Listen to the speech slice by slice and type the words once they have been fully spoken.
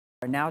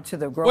Now to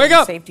the growing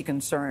safety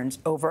concerns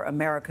over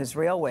America's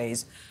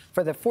railways.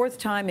 For the fourth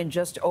time in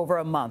just over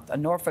a month, a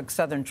Norfolk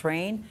Southern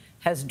train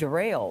has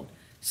derailed.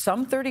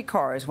 Some 30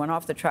 cars went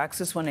off the tracks,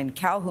 this one in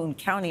Calhoun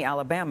County,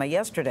 Alabama,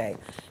 yesterday.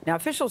 Now,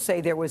 officials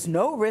say there was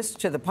no risk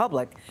to the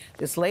public.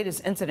 This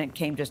latest incident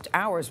came just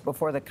hours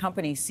before the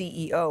company's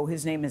CEO,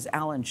 his name is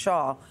Alan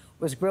Shaw,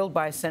 was grilled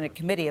by a Senate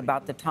committee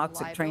about the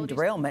toxic train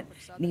derailment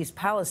in East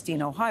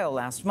Palestine, Ohio,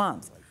 last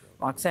month.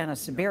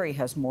 Hasanabi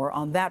has more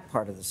on that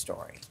part of the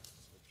story.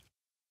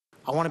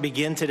 I want to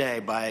begin today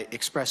by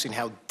expressing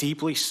how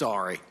deeply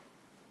sorry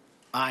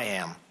I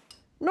am.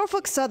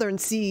 Norfolk Southern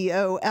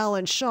CEO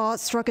Alan Shaw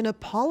struck an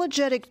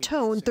apologetic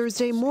tone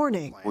Thursday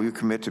morning. Will you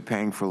commit to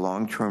paying for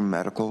long-term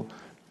medical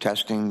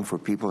testing for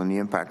people in the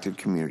impacted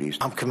communities?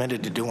 I'm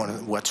committed to doing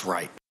what's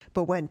right.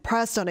 But when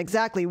pressed on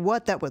exactly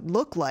what that would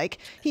look like,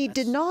 he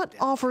did not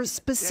offer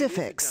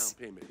specifics.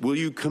 Will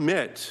you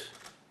commit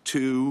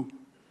to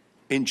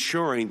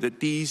ensuring that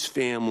these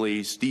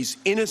families, these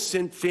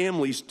innocent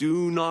families,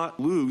 do not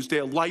lose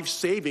their life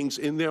savings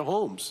in their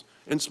homes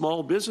and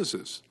small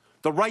businesses?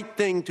 The right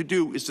thing to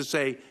do is to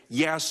say,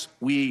 yes,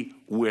 we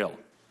will.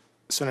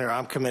 Senator,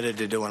 I'm committed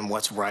to doing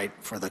what's right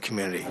for the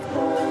community.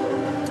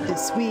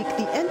 This week,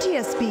 the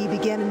NTSB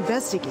began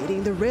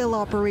investigating the rail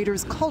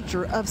operator's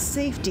culture of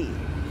safety.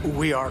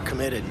 We are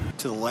committed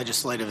to the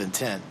legislative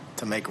intent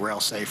to make rail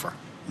safer.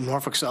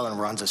 Norfolk Southern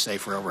runs a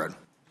safe railroad.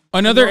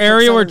 Another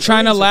area where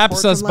China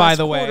laps us, by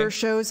the way.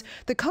 Shows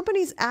the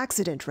company's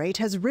accident rate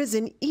has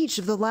risen each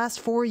of the last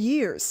 4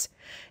 years.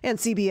 And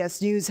CBS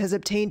News has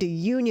obtained a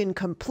union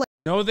complaint.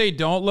 No, they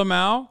don't,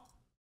 Lamau.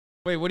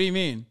 Wait, what do you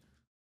mean?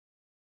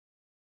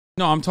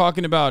 No, I'm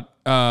talking about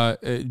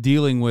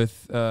dealing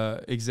with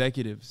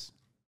executives.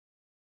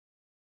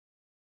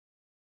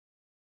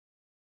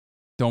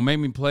 Don't make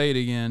me play it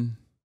again.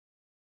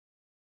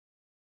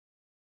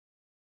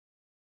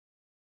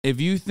 If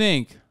you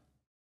think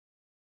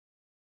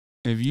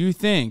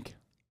the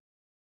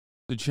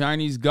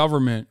Chinese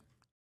government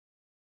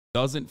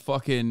doesn't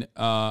fucking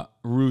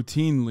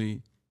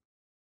routinely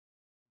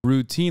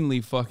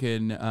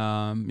fucking,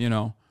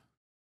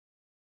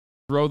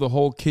 throw the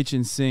whole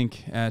kitchen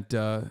sink at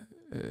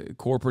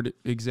corporate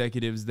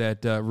executives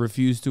that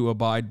refuse to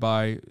abide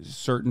by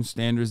certain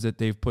standards that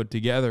they've put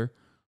together,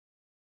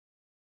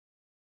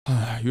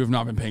 you have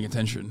not been paying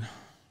attention.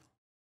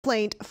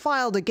 Complaint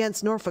filed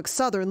against Norfolk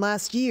Southern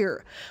last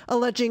year,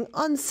 alleging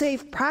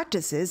unsafe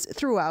practices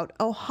throughout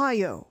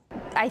Ohio.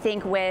 I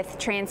think with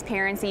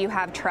transparency, you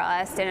have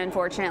trust, and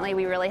unfortunately,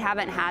 we really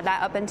haven't had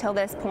that up until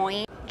this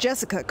point.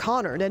 Jessica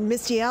Connard and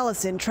Misty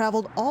Allison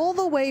traveled all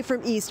the way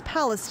from East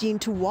Palestine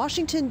to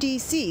Washington,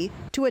 D.C.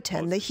 to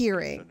attend the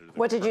hearing.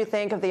 What did you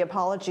think of the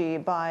apology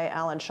by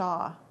Alan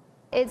Shaw?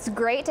 It's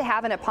great to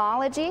have an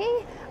apology,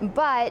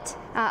 but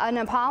an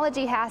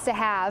apology has to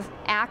have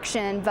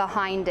action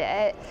behind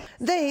it.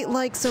 They,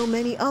 like so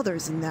many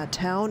others in that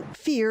town,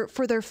 fear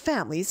for their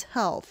family's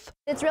health.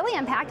 It's really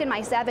impacted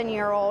my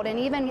 7-year-old, and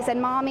even he said,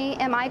 "Mommy,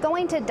 am I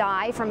going to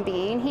die from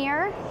being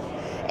here?"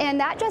 And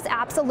that just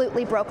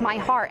absolutely broke my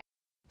heart.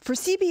 For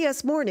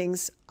CBS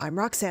Mornings, I'm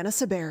Roxana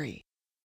Saberi.